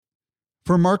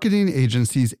For marketing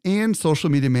agencies and social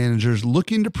media managers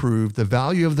looking to prove the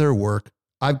value of their work,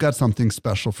 I've got something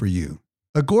special for you.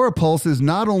 Agora Pulse is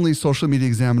not only Social Media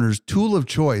Examiner's tool of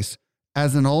choice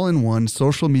as an all-in-one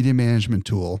social media management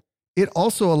tool, it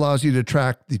also allows you to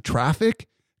track the traffic,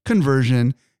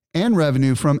 conversion, and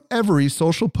revenue from every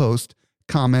social post,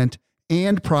 comment,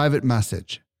 and private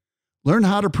message. Learn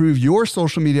how to prove your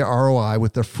social media ROI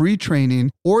with a free training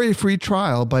or a free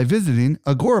trial by visiting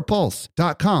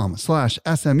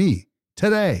agorapulse.com/SME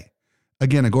today.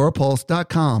 Again,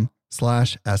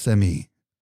 agorapulse.com/SME.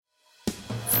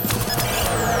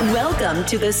 Welcome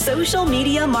to the Social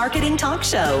Media Marketing Talk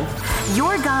Show,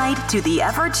 your guide to the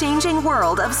ever-changing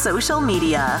world of social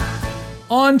media.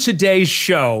 On today's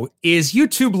show, is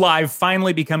YouTube Live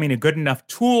finally becoming a good enough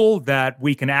tool that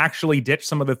we can actually ditch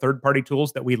some of the third-party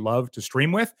tools that we love to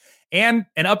stream with? And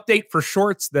an update for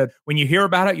Shorts that when you hear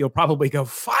about it, you'll probably go,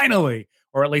 finally!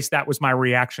 Or at least that was my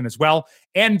reaction as well.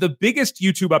 And the biggest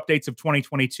YouTube updates of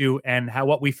 2022 and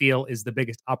what we feel is the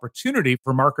biggest opportunity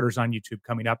for marketers on YouTube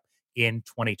coming up in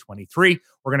 2023.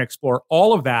 We're going to explore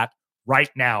all of that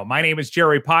right now. My name is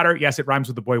Jerry Potter. Yes, it rhymes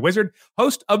with the boy wizard,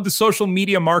 host of the Social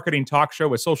Media Marketing Talk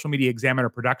Show, a Social Media Examiner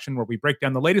production where we break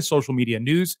down the latest social media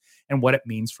news and what it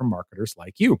means for marketers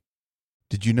like you.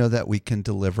 Did you know that we can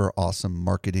deliver awesome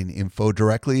marketing info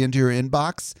directly into your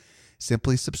inbox?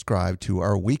 Simply subscribe to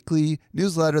our weekly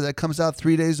newsletter that comes out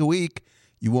 3 days a week.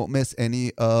 You won't miss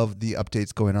any of the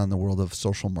updates going on in the world of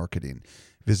social marketing.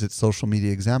 Visit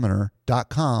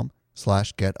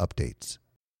socialmediaexaminer.com/get updates.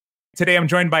 Today, I'm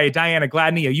joined by Diana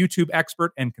Gladney, a YouTube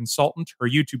expert and consultant. Her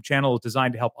YouTube channel is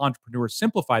designed to help entrepreneurs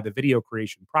simplify the video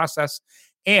creation process,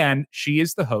 and she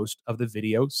is the host of the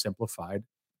Video Simplified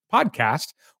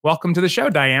podcast. Welcome to the show,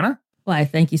 Diana. Why,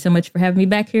 thank you so much for having me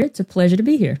back here. It's a pleasure to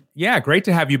be here. Yeah, great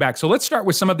to have you back. So let's start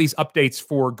with some of these updates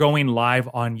for going live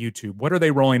on YouTube. What are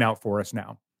they rolling out for us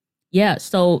now? Yeah,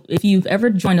 so if you've ever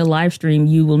joined a live stream,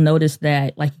 you will notice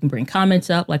that like you can bring comments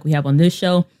up like we have on this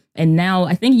show. And now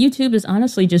I think YouTube is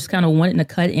honestly just kind of wanting to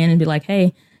cut in and be like,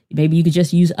 hey, maybe you could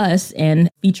just use us and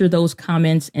feature those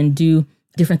comments and do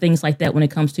different things like that when it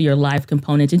comes to your live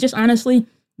components. And just honestly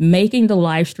making the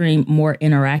live stream more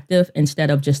interactive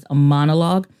instead of just a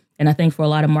monologue. And I think for a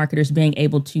lot of marketers, being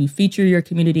able to feature your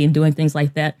community and doing things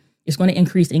like that is going to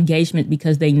increase engagement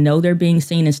because they know they're being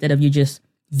seen instead of you just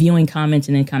viewing comments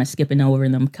and then kind of skipping over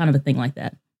them, kind of a thing like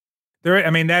that.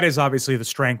 That is obviously the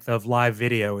strength of live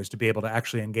video, is to be able to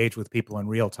actually engage with people in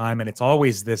real time. And it's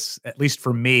always this, at least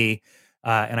for me,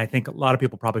 and I think a lot of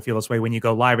people probably feel this way when you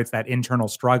go live, it's that internal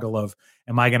struggle of,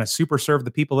 am I going to super serve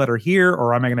the people that are here,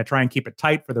 or am I going to try and keep it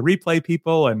tight for the replay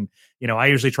people? And, I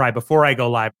usually try before I go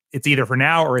live. It's either for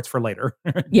now or it's for later.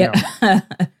 Yeah.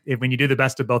 When you do the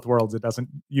best of both worlds, it doesn't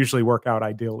usually work out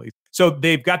ideally. So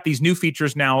they've got these new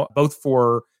features now, both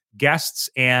for guests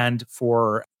and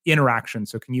for interaction.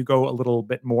 So can you go a little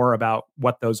bit more about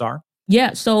what those are?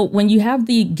 Yeah. So when you have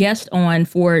the guest on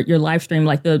for your live stream,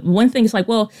 like the one thing is like,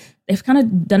 well, they've kind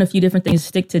of done a few different things,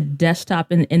 stick to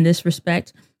desktop in this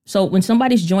respect. So when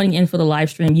somebody's joining in for the live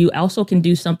stream, you also can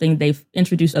do something they've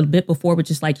introduced a bit before,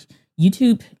 which is like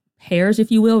YouTube pairs,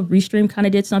 if you will. Restream kind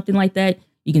of did something like that.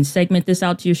 You can segment this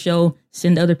out to your show,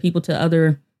 send other people to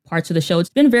other parts of the show. It's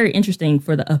been very interesting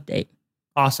for the update.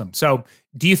 Awesome. So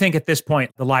do you think at this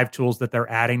point, the live tools that they're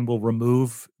adding will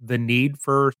remove the need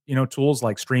for, tools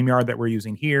like StreamYard that we're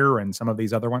using here and some of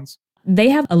these other ones? They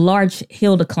have a large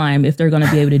hill to climb if they're going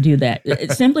to be able to do that.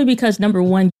 It's simply because, number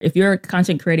one, if you're a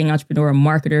content creating entrepreneur or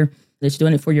marketer that's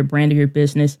doing it for your brand or your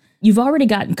business, you've already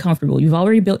gotten comfortable. You've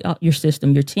already built out your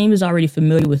system. Your team is already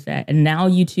familiar with that. And now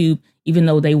YouTube, even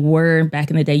though they were back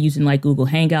in the day using like Google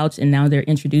Hangouts, and now they're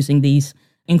introducing these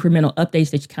incremental updates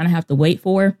that you kind of have to wait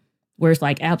for, whereas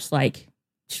like apps like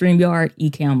StreamYard,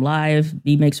 Ecamm Live,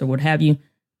 vMix, or what have you,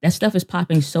 that stuff is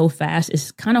popping so fast.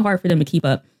 It's kind of hard for them to keep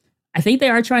up. I think they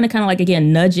are trying to kind of like,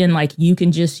 again, nudge in like you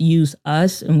can just use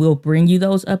us and we'll bring you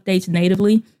those updates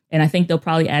natively. And I think they'll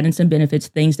probably add in some benefits,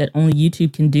 things that only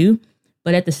YouTube can do.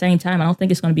 But at the same time, I don't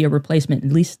think it's going to be a replacement,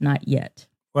 at least not yet.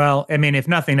 Well, if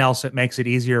nothing else, it makes it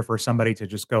easier for somebody to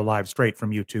just go live straight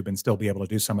from YouTube and still be able to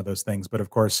do some of those things. But of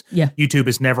course, YouTube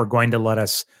is never going to let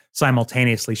us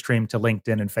simultaneously stream to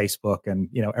LinkedIn and Facebook and,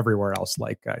 everywhere else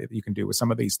like you can do with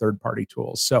some of these third-party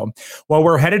tools. So, well,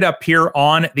 we're headed up here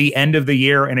on the end of the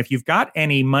year. And if you've got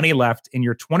any money left in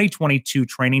your 2022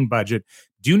 training budget,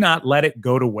 do not let it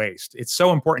go to waste. It's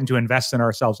so important to invest in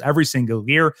ourselves every single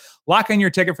year. Lock in your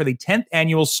ticket for the 10th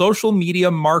annual Social Media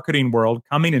Marketing World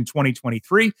coming in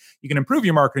 2023. You can improve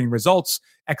your marketing results,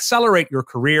 accelerate your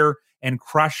career, and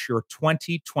crush your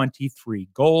 2023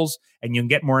 goals. And you can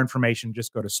get more information.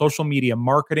 Just go to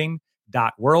socialmediamarketing.com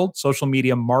socialmediamarketing.world,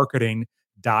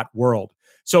 socialmediamarketing.world.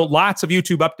 So lots of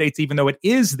YouTube updates, even though it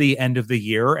is the end of the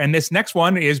year. And this next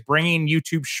one is bringing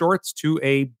YouTube Shorts to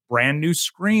a brand new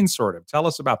screen, sort of. Tell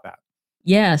us about that.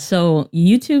 Yeah, so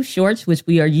YouTube Shorts, which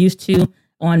we are used to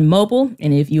on mobile,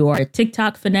 and if you are a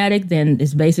TikTok fanatic, then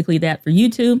it's basically that for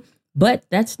YouTube. But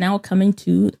that's now coming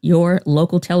to your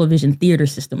local television theater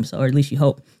systems, or at least you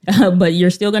hope. But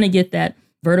you're still going to get that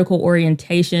vertical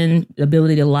orientation, the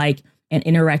ability to like and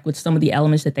interact with some of the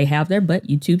elements that they have there. But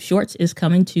YouTube Shorts is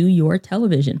coming to your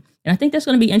television. And I think that's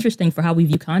going to be interesting for how we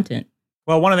view content.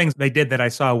 Well, one of the things they did that I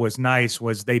saw was nice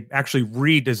was they actually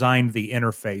redesigned the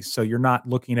interface. So you're not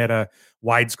looking at a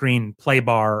widescreen play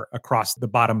bar across the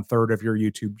bottom third of your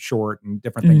YouTube short and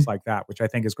different things like that, which I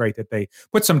think is great that they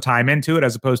put some time into it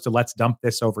as opposed to let's dump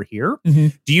this over here.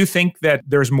 Do you think that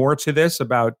there's more to this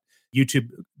about YouTube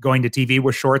going to TV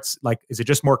with shorts? Like, is it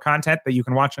just more content that you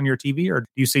can watch on your TV, or do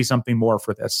you see something more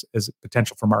for this as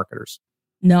potential for marketers?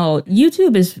 No,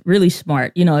 YouTube is really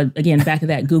smart. You know, again, back to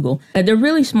that Google. They're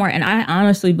really smart. And I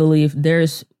honestly believe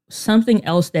there's something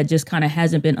else that just kind of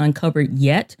hasn't been uncovered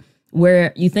yet,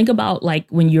 where you think about like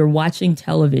when you're watching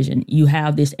television, you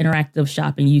have this interactive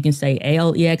shopping. You can say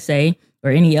Alexa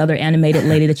or any other animated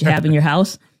lady that you have in your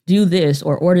house, do this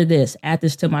or order this, add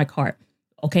this to my cart.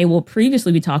 Okay, well,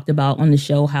 previously we talked about on the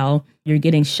show how you're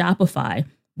getting Shopify,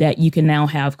 that you can now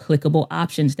have clickable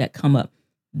options that come up.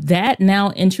 That now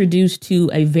introduced to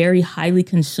a very highly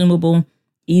consumable,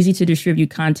 easy to distribute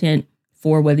content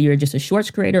for whether you're just a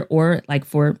shorts creator or like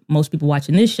for most people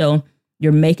watching this show,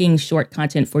 you're making short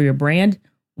content for your brand.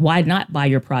 Why not buy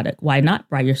your product? Why not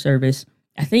buy your service?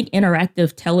 I think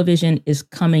interactive television is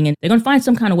coming and they're going to find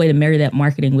some kind of way to marry that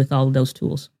marketing with all of those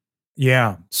tools.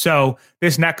 Yeah. So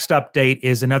this next update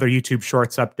is another YouTube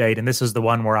Shorts update. And this is the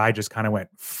one where I just kind of went,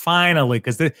 finally,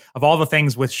 because of all the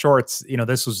things with Shorts, you know,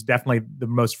 this was definitely the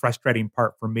most frustrating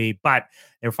part for me. But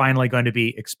they're finally going to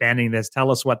be expanding this. Tell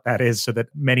us what that is so that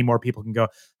many more people can go,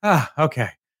 okay.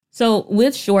 So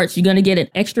with Shorts, you're going to get an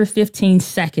extra 15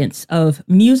 seconds of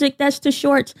music that's to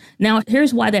Shorts. Now,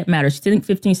 here's why that matters. You think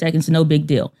 15 seconds, no big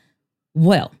deal.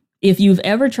 Well, if you've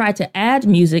ever tried to add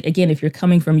music, again, if you're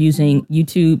coming from using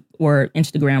YouTube or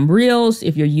Instagram Reels,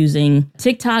 if you're using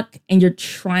TikTok and you're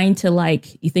trying to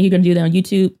you think you're going to do that on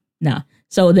YouTube? Nah.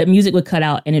 So that music would cut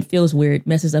out and it feels weird,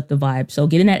 messes up the vibe. So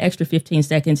getting that extra 15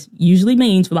 seconds usually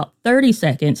means for about 30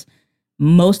 seconds,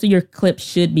 most of your clips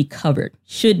should be covered.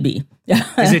 Should be.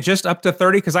 Is it just up to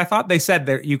 30? Because I thought they said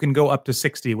that you can go up to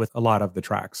 60 with a lot of the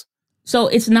tracks. So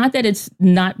it's not that it's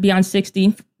not beyond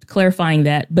 60, clarifying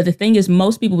that. But the thing is,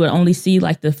 most people would only see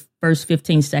like the first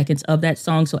 15 seconds of that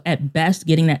song. So at best,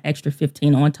 getting that extra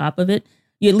 15 on top of it,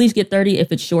 you at least get 30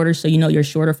 if it's shorter. So you know your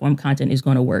shorter form content is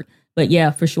going to work. But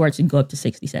yeah, for Shorts, you can go up to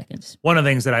 60 seconds. One of the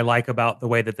things that I like about the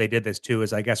way that they did this too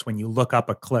is I guess when you look up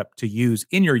a clip to use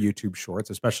in your YouTube Shorts,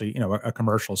 especially, you know, a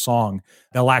commercial song,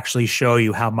 they'll actually show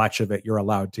you how much of it you're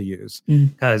allowed to use.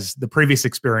 Because the previous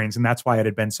experience, and that's why it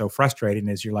had been so frustrating,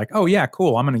 is you're like, oh yeah,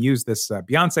 cool, I'm going to use this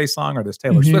Beyonce song or this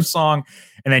Taylor Swift song.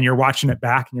 And then you're watching it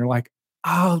back and you're like,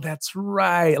 oh, that's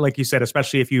right. Like you said,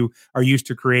 especially if you are used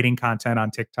to creating content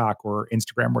on TikTok or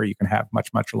Instagram where you can have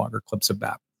much, much longer clips of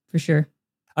that. For sure.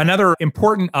 Another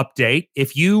important update,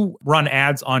 if you run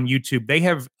ads on YouTube, they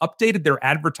have updated their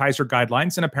advertiser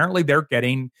guidelines, and apparently they're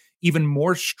getting even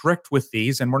more strict with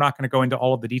these. And we're not going to go into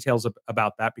all of the details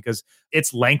about that because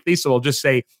it's lengthy. So they'll just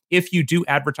say, if you do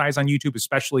advertise on YouTube,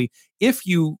 especially if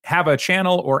you have a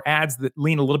channel or ads that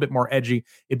lean a little bit more edgy,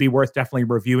 it'd be worth definitely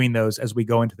reviewing those as we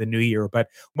go into the new year. But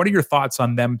what are your thoughts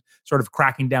on them sort of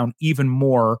cracking down even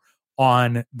more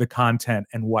on the content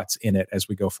and what's in it as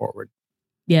we go forward?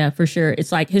 Yeah, for sure.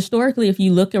 It's like historically, if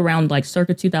you look around like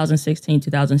circa 2016,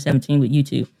 2017 with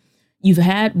YouTube, you've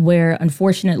had where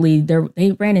unfortunately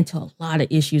they ran into a lot of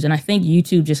issues. And I think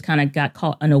YouTube just kind of got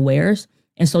caught unawares.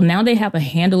 And so now they have a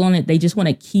handle on it. They just want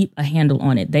to keep a handle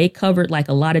on it. They covered like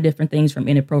a lot of different things from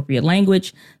inappropriate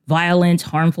language, violence,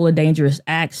 harmful or dangerous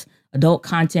acts, adult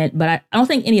content. But I don't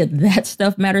think any of that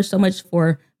stuff matters so much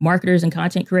for marketers and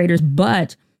content creators.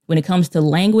 But when it comes to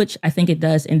language, I think it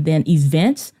does. And then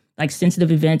events, like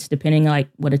sensitive events, depending on like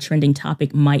what a trending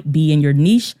topic might be in your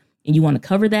niche, and you want to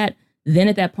cover that, then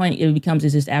at that point it becomes,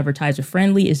 is this advertiser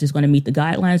friendly? Is this going to meet the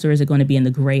guidelines, or is it going to be in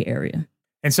the gray area?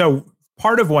 And so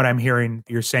part of what I'm hearing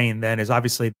you're saying then is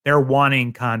obviously they're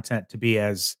wanting content to be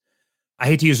as, I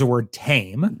hate to use the word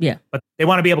tame, but they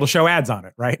want to be able to show ads on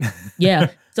it, right? Yeah.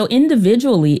 So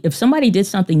individually, if somebody did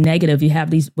something negative, you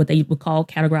have these, what they would call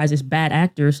categorized as bad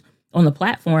actors on the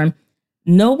platform.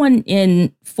 No one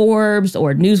in Forbes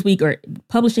or Newsweek or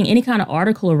publishing any kind of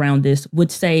article around this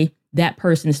would say that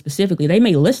person specifically. They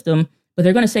may list them, but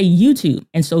they're going to say YouTube.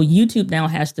 And so YouTube now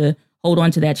has to hold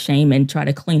on to that shame and try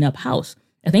to clean up house.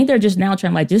 I think they're just now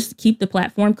trying like, just keep the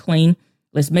platform clean.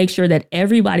 Let's make sure that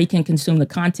everybody can consume the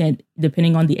content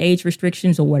depending on the age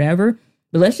restrictions or whatever.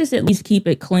 But let's just at least keep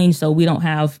it clean so we don't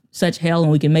have such hell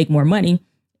and we can make more money,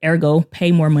 ergo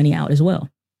pay more money out as well.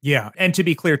 Yeah. And to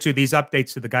be clear, too, these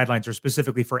updates to the guidelines are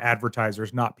specifically for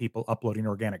advertisers, not people uploading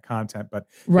organic content. But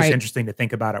Right. It's interesting to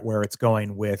think about it where it's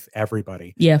going with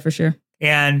everybody. Yeah, for sure.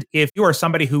 And if you are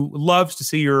somebody who loves to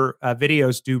see your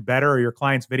videos do better or your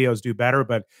clients' videos do better,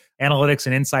 but analytics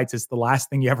and insights is the last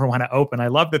thing you ever want to open, I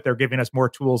love that they're giving us more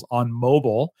tools on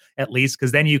mobile, at least,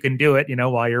 because then you can do it,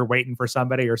 while you're waiting for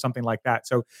somebody or something like that.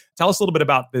 So tell us a little bit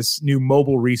about this new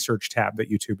mobile research tab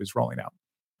that YouTube is rolling out.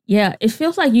 Yeah, it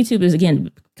feels like YouTube is, again,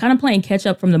 kind of playing catch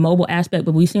up from the mobile aspect,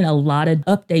 but we've seen a lot of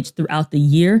updates throughout the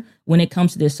year when it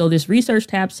comes to this. So this research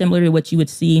tab, similar to what you would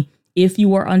see if you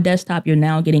were on desktop, you're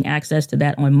now getting access to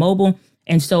that on mobile.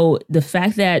 And so the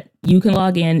fact that you can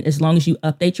log in as long as you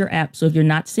update your app. So if you're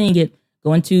not seeing it,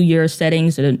 go into your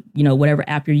settings or, whatever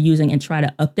app you're using and try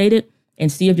to update it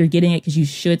and see if you're getting it because you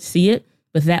should see it.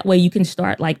 But that way you can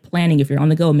start like planning if you're on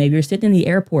the go. Maybe you're sitting in the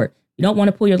airport. You don't want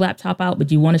to pull your laptop out, but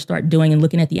you want to start doing and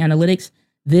looking at the analytics.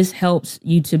 This helps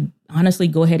you to honestly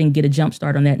go ahead and get a jump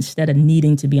start on that instead of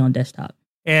needing to be on desktop.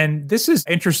 And this is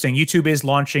interesting. YouTube is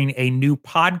launching a new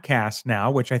podcast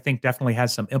now, which I think definitely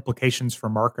has some implications for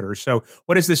marketers. So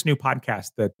what is this new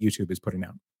podcast that YouTube is putting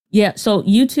out? Yeah, so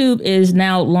YouTube is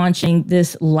now launching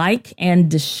this Like and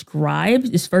Describe,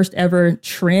 this first ever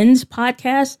trends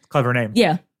podcast. Clever name.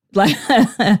 Yeah, like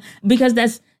because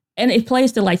and it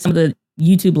plays to like some of the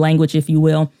YouTube language, if you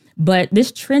will. But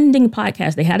this trending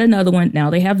podcast, they had another one. Now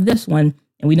they have this one,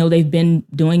 and we know they've been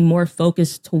doing more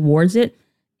focus towards it.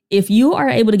 If you are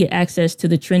able to get access to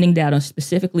the trending data,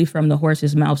 specifically from the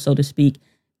horse's mouth, so to speak,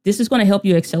 this is going to help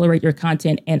you accelerate your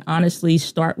content and honestly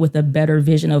start with a better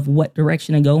vision of what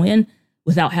direction to go in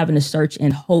without having to search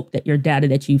and hope that your data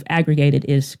that you've aggregated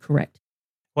is correct.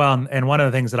 Well, and one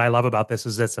of the things that I love about this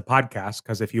is it's a podcast,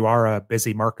 because if you are a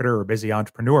busy marketer or busy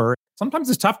entrepreneur, sometimes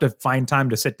it's tough to find time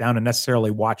to sit down and necessarily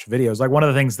watch videos. Like one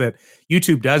of the things that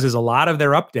YouTube does is a lot of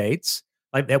their updates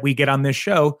like that we get on this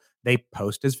show, they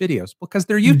post as videos because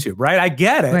they're YouTube, right? I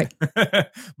get it. Right.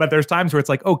 But there's times where it's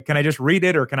like, oh, can I just read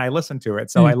it or can I listen to it?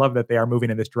 So I love that they are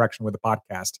moving in this direction with the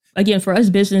podcast. Again, for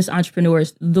us business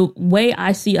entrepreneurs, the way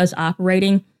I see us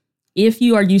operating, if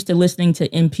you are used to listening to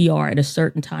NPR at a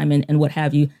certain time and what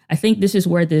have you, I think this is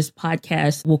where this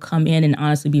podcast will come in and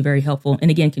honestly be very helpful. And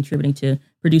again, contributing to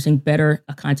producing better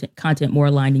content more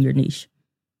aligned in your niche.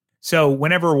 So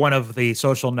whenever one of the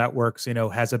social networks,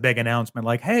 has a big announcement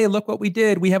like, hey, look what we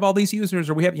did. We have all these users,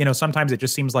 or we have, sometimes it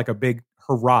just seems like a big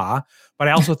hurrah. But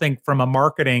I also think from a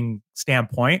marketing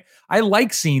standpoint, I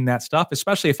like seeing that stuff,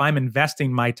 especially if I'm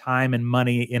investing my time and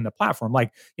money in the platform.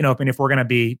 Like, if we're going to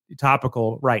be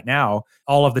topical right now,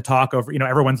 all of the talk of,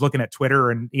 everyone's looking at Twitter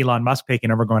and Elon Musk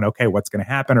taking over going, okay, what's going to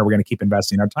happen? Are we going to keep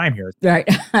investing our time here? Right.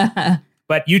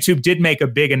 But YouTube did make a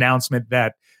big announcement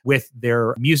that with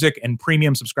their music and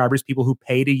premium subscribers, people who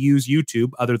pay to use YouTube,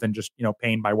 other than just,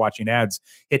 paying by watching ads,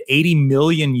 hit 80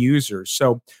 million users.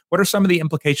 So what are some of the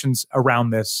implications around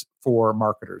this for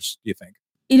marketers, do you think?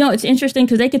 It's interesting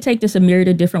because they could take this a myriad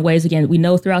of different ways. Again, we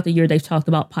know throughout the year they've talked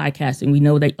about podcasting. We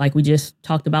know that, like we just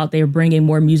talked about, they're bringing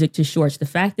more music to shorts. The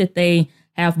fact that they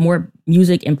have more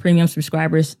music and premium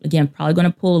subscribers, again, probably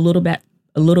going to pull a little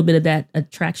bit of that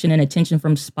attraction and attention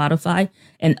from Spotify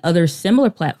and other similar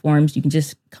platforms. You can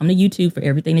just come to YouTube for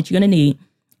everything that you're going to need.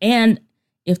 And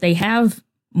if they have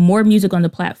more music on the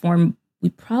platform,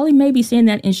 we probably may be seeing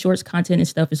that in shorts content and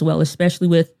stuff as well, especially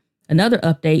with another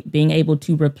update being able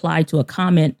to reply to a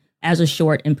comment as a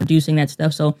short and producing that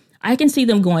stuff. So I can see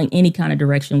them going any kind of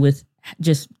direction with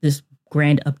just this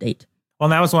grand update. Well,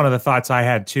 that was one of the thoughts I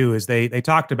had too, is they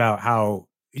talked about how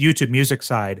YouTube music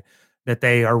side, that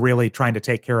they are really trying to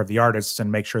take care of the artists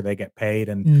and make sure they get paid.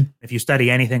 And if you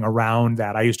study anything around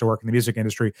that, I used to work in the music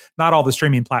industry, not all the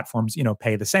streaming platforms,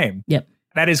 pay the same. Yep.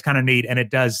 That is kind of neat. And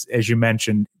it does, as you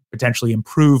mentioned, potentially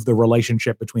improve the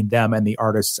relationship between them and the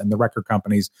artists and the record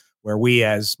companies, where we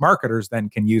as marketers then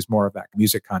can use more of that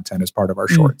music content as part of our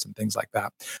shorts and things like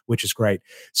that, which is great.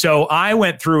 So I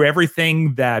went through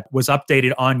everything that was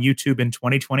updated on YouTube in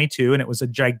 2022, and it was a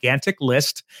gigantic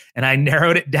list. And I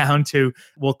narrowed it down to,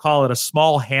 we'll call it a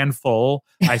small handful,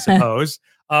 I suppose,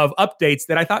 of updates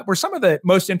that I thought were some of the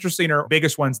most interesting or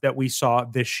biggest ones that we saw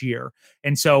this year.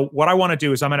 And so what I want to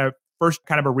do is I'm going to first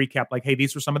kind of a recap, like, hey,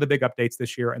 these were some of the big updates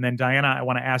this year. And then Diana, I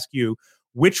want to ask you,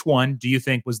 Which one do you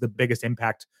think was the biggest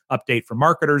impact update for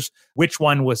marketers? Which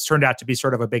one turned out to be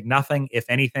sort of a big nothing, if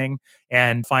anything?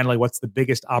 And finally, what's the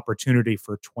biggest opportunity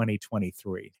for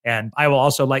 2023? And I will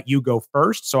also let you go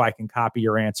first so I can copy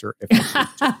your answer if I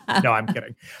need to. No, I'm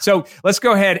kidding. So let's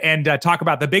go ahead and talk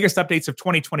about the biggest updates of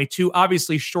 2022.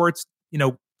 Obviously, Shorts,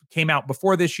 came out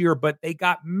before this year, but they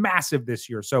got massive this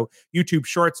year. So YouTube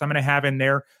Shorts, I'm going to have in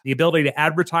there. The ability to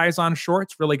advertise on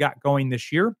Shorts really got going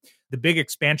this year. The big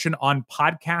expansion on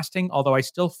podcasting, although I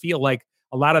still feel like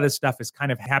a lot of this stuff is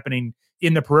kind of happening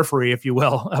in the periphery, if you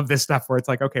will, of this stuff where it's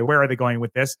like, okay, where are they going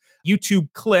with this?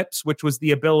 YouTube Clips, which was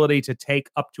the ability to take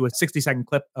up to a 60-second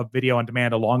clip of video on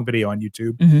demand, a long video on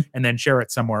YouTube, and then share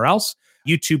it somewhere else.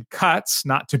 YouTube Cuts,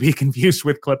 not to be confused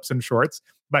with Clips and Shorts,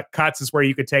 but Cuts is where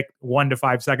you could take 1 to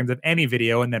 5 seconds of any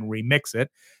video and then remix it.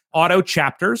 Auto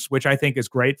chapters, which I think is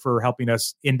great for helping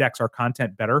us index our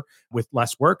content better with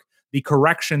less work. The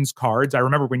corrections cards. I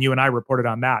remember when you and I reported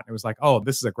on that. It was like, oh,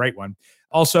 this is a great one.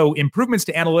 Also, improvements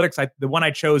to analytics. The one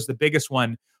I chose, the biggest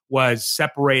one, was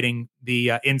separating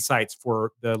the insights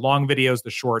for the long videos,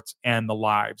 the shorts, and the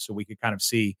live, so we could kind of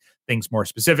see things more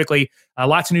specifically.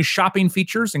 Lots of new shopping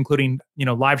features, including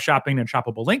live shopping and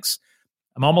shoppable links.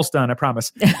 I'm almost done, I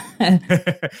promise.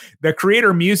 The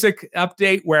creator music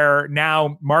update, where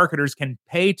now marketers can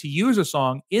pay to use a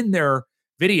song in their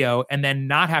video and then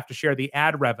not have to share the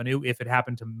ad revenue if it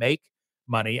happened to make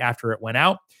money after it went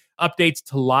out. Updates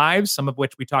to lives, some of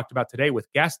which we talked about today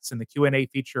with guests and the Q&A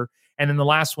feature. And then the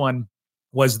last one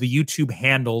was the YouTube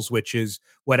handles, which is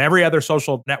what every other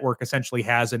social network essentially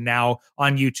has. And now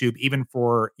on YouTube, even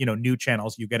for new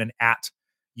channels, you get an @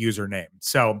 username.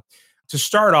 So to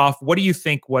start off, what do you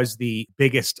think was the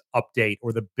biggest update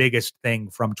or the biggest thing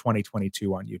from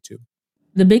 2022 on YouTube?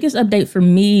 The biggest update for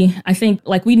me, I think,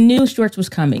 we knew Shorts was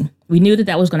coming. We knew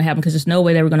that was going to happen because there's no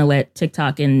way they were going to let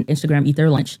TikTok and Instagram eat their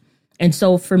lunch. And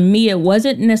so for me, it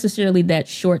wasn't necessarily that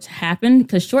Shorts happened,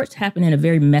 because Shorts happened in a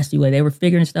very messy way. They were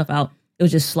figuring stuff out. It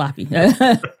was just sloppy.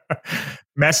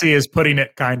 Messy is putting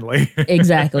it kindly.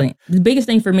 Exactly. The biggest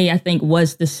thing for me, I think,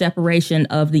 was the separation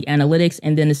of the analytics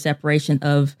and then the separation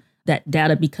of that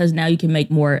data, because now you can make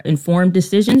more informed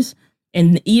decisions,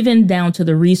 and even down to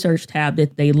the research tab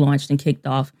that they launched and kicked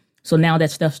off. So now that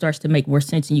stuff starts to make more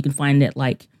sense, and you can find that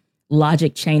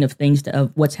logic chain of things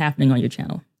of what's happening on your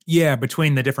channel. Yeah,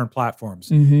 between the different platforms.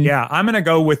 Mm-hmm. Yeah, I'm going to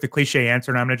go with the cliche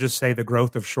answer, and I'm going to just say the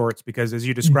growth of Shorts, because as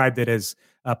you described it as,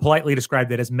 politely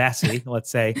described it as messy, let's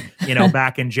say,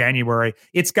 back in January,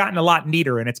 it's gotten a lot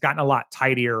neater and it's gotten a lot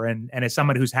tidier. And as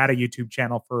someone who's had a YouTube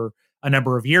channel for a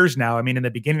number of years now, I mean, in the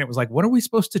beginning, it was like, what are we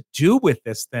supposed to do with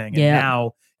this thing? And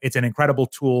now it's an incredible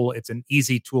tool. It's an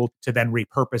easy tool to then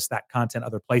repurpose that content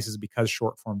other places, because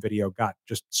short form video got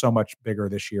just so much bigger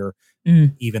this year,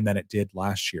 even than it did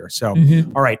last year. So,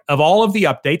 all right, of all of the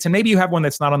updates, and maybe you have one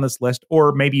that's not on this list,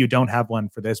 or maybe you don't have one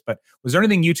for this, but was there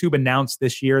anything YouTube announced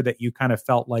this year that you kind of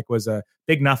felt like was a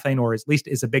big nothing, or at least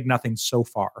is a big nothing so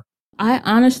far? I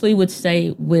honestly would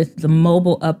say with the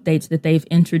mobile updates that they've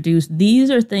introduced,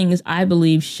 these are things I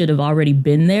believe should have already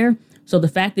been there. So the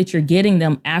fact that you're getting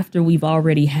them after we've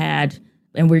already had,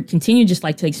 and we're continuing just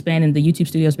to expand, and the YouTube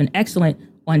studio has been excellent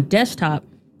on desktop,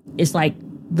 it's like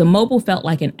the mobile felt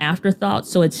like an afterthought.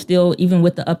 So it's still, even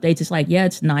with the updates, it's like, yeah,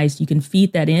 it's nice. You can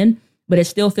feed that in, but it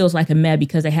still feels like a meh,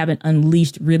 because they haven't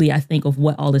unleashed really, I think, of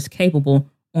what all is capable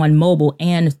on mobile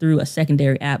and through a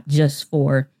secondary app just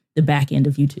for the back end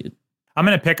of YouTube. I'm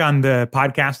going to pick on the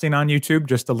podcasting on YouTube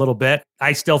just a little bit.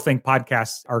 I still think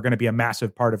podcasts are going to be a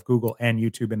massive part of Google and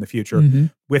YouTube in the future.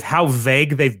 With how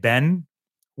vague they've been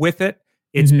with it,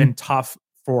 it's been tough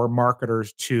for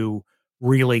marketers to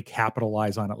really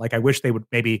capitalize on it. I wish they would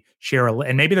maybe share,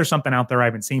 and maybe there's something out there I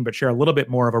haven't seen, but share a little bit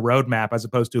more of a roadmap, as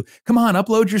opposed to, come on,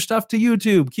 upload your stuff to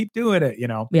YouTube, keep doing it,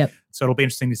 Yep. So it'll be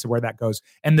interesting to see where that goes.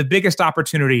 And the biggest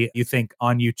opportunity, you think,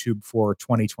 on YouTube for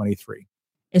 2023?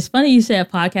 It's funny you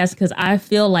said podcast, because I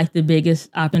feel like the biggest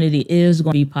opportunity is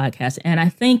going to be podcast. And I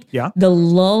think the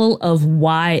lull of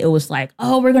why it was like,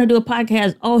 oh, we're going to do a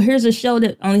podcast. Oh, here's a show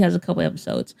that only has a couple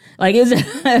episodes.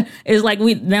 It's like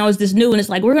now it's this new, and it's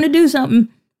like, we're going to do something,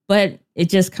 but it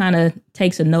just kind of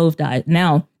takes a nosedive.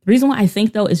 Now, the reason why I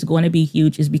think, though, it's going to be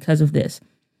huge is because of this.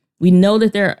 We know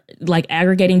that they're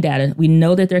aggregating data. We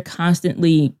know that they're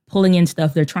constantly pulling in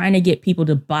stuff. They're trying to get people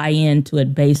to buy into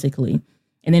it, basically.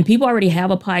 And then people already have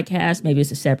a podcast. Maybe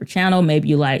it's a separate channel. Maybe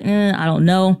you're like, I don't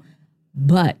know.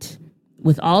 But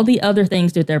with all the other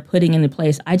things that they're putting into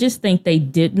place, I just think they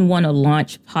didn't want to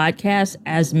launch podcasts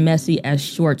as messy as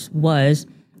Shorts was.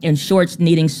 And Shorts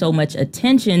needing so much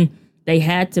attention, they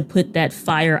had to put that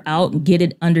fire out and get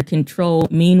it under control.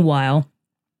 Meanwhile,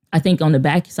 I think on the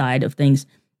back side of things,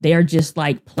 They are just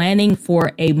like planning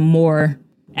for a more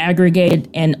aggregated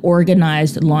and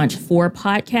organized launch for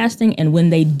podcasting. And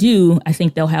when they do, I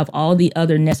think they'll have all the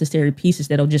other necessary pieces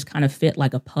that'll just kind of fit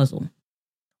like a puzzle.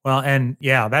 Well, and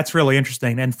yeah, that's really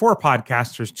interesting. And for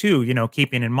podcasters too,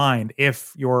 keeping in mind,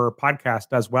 if your podcast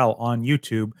does well on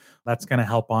YouTube, that's going to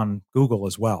help on Google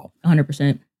as well.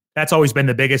 100%. That's always been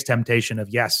the biggest temptation of,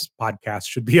 yes, podcasts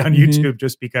should be on YouTube,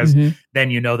 just because then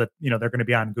that, they're going to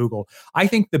be on Google. I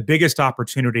think the biggest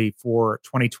opportunity for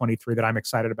 2023 that I'm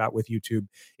excited about with YouTube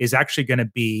is actually going to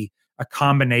be a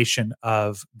combination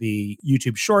of the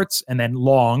YouTube shorts and then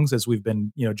longs, as we've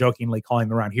been, jokingly calling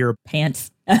them around here. Pants.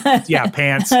 Yeah,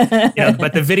 pants.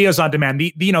 But the videos on demand,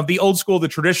 the old school, the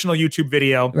traditional YouTube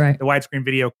video, right, the widescreen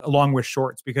video, along with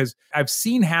shorts, because I've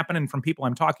seen happening from people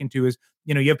I'm talking to is,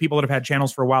 you have people that have had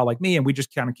channels for a while like me, and we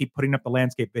just kind of keep putting up the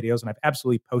landscape videos, and I've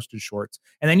absolutely posted shorts.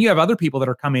 And then you have other people that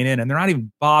are coming in and they're not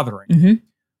even bothering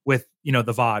with,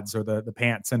 the VODs or the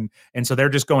pants. And so they're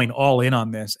just going all in on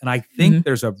this. And I think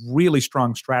there's a really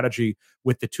strong strategy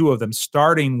with the two of them,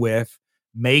 starting with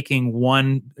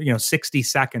making 60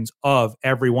 seconds of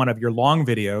every one of your long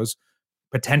videos,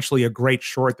 potentially a great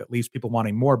short that leaves people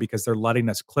wanting more, because they're letting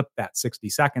us clip that 60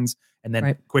 seconds and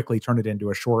then quickly turn it into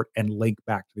a short and link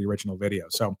back to the original video.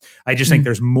 So I just think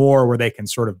there's more where they can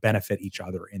sort of benefit each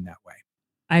other in that way.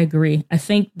 I agree. I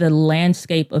think the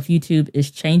landscape of YouTube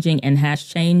is changing and has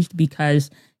changed,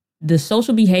 because the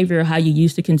social behavior, how you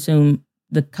used to consume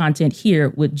the content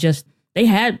here with just, they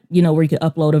had, where you could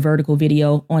upload a vertical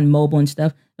video on mobile and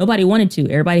stuff. Nobody wanted to.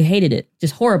 Everybody hated it.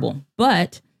 Just horrible.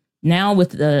 But now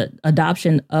with the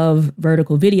adoption of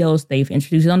vertical videos, they've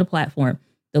introduced it on the platform.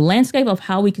 The landscape of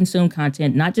how we consume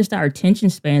content, not just our attention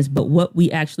spans, but what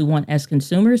we actually want as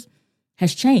consumers,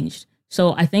 has changed.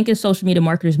 So I think as social media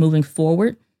marketers moving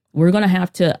forward, we're going to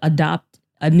have to adopt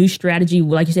a new strategy,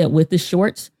 like you said, with the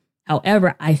shorts.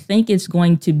 However, I think it's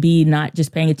going to be not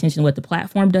just paying attention to what the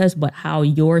platform does, but how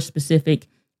your specific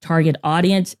target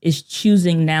audience is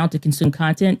choosing now to consume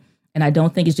content. And I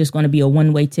don't think it's just going to be a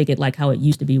one-way ticket like how it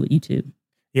used to be with YouTube.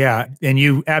 Yeah, and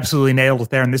you absolutely nailed it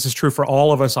there. And this is true for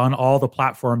all of us on all the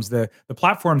platforms. The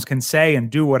platforms can say and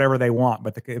do whatever they want,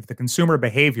 but if the consumer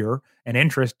behavior and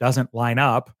interest doesn't line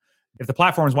up, if the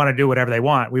platforms want to do whatever they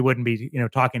want, we wouldn't be,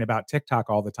 talking about TikTok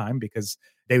all the time, because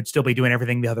they would still be doing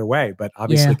everything the other way. But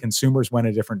obviously consumers went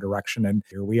a different direction, and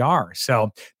here we are.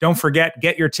 So don't forget,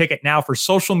 get your ticket now for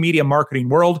Social Media Marketing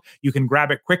World. You can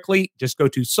grab it quickly. Just go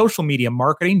to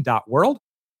socialmediamarketing.world.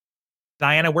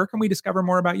 Diana, where can we discover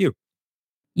more about you?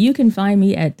 You can find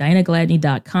me at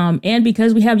DianaGladney.com. And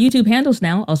because we have YouTube handles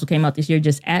now, also came out this year,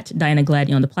 just at Diana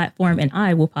Gladney on the platform, and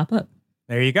I will pop up.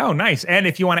 There you go. Nice. And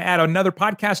if you want to add another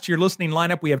podcast to your listening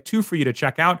lineup, we have two for you to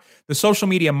check out: the Social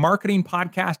Media Marketing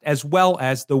Podcast, as well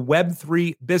as the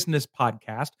Web3 Business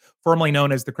Podcast, formerly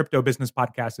known as the Crypto Business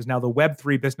Podcast, is now the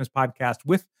Web3 Business Podcast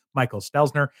with Michael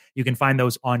Stelzner. You can find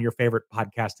those on your favorite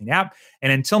podcasting app.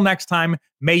 And until next time,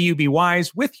 may you be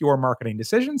wise with your marketing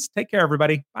decisions. Take care,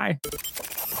 everybody. Bye.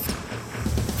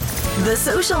 The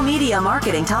Social Media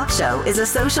Marketing Talk Show is a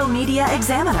Social Media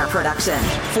Examiner production.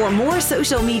 For more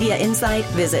social media insight,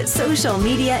 visit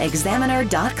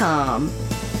socialmediaexaminer.com.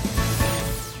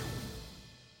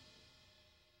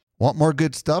 Want more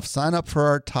good stuff? Sign up for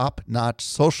our top-notch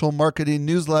social marketing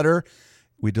newsletter.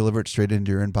 We deliver it straight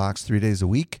into your inbox 3 days a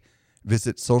week.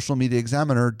 Visit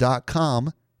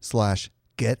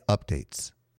socialmediaexaminer.com/get updates.